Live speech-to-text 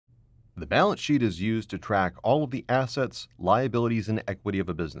The balance sheet is used to track all of the assets, liabilities, and equity of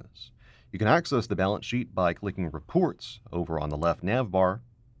a business. You can access the balance sheet by clicking Reports over on the left nav bar,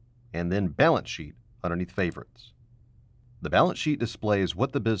 and then Balance Sheet underneath Favorites. The balance sheet displays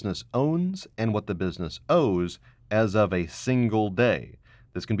what the business owns and what the business owes as of a single day.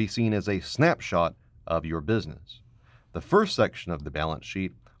 This can be seen as a snapshot of your business. The first section of the balance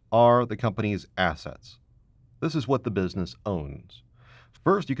sheet are the company's assets. This is what the business owns.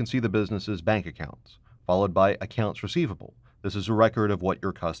 First, you can see the business's bank accounts, followed by accounts receivable. This is a record of what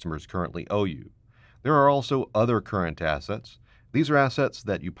your customers currently owe you. There are also other current assets. These are assets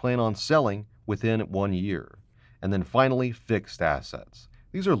that you plan on selling within 1 year. And then finally, fixed assets.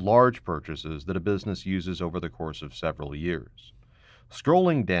 These are large purchases that a business uses over the course of several years.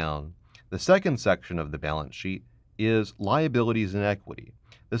 Scrolling down, the second section of the balance sheet is liabilities and equity.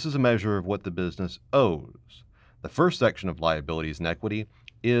 This is a measure of what the business owes. The first section of liabilities and equity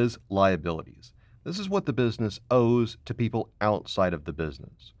is liabilities. This is what the business owes to people outside of the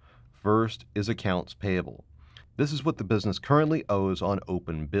business. First is accounts payable. This is what the business currently owes on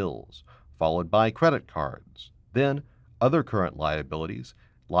open bills, followed by credit cards. Then other current liabilities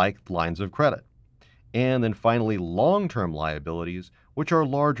like lines of credit. And then finally long-term liabilities, which are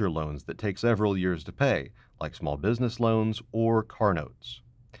larger loans that take several years to pay, like small business loans or car notes.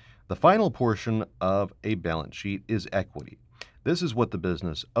 The final portion of a balance sheet is equity. This is what the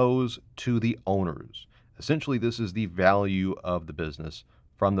business owes to the owners. Essentially, this is the value of the business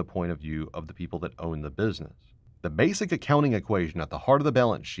from the point of view of the people that own the business. The basic accounting equation at the heart of the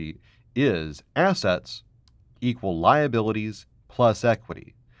balance sheet is assets equal liabilities plus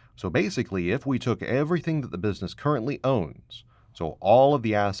equity. So basically, if we took everything that the business currently owns, so all of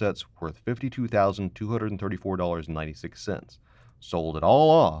the assets worth $52,234.96, sold it all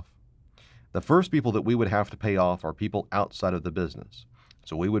off, the first people that we would have to pay off are people outside of the business.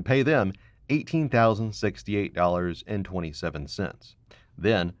 So we would pay them $18,068.27.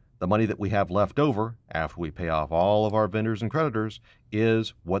 Then the money that we have left over after we pay off all of our vendors and creditors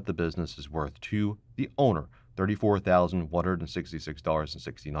is what the business is worth to the owner,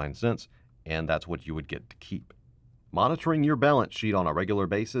 $34,166.69, and that's what you would get to keep. Monitoring your balance sheet on a regular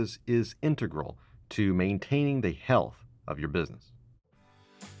basis is integral to maintaining the health of your business.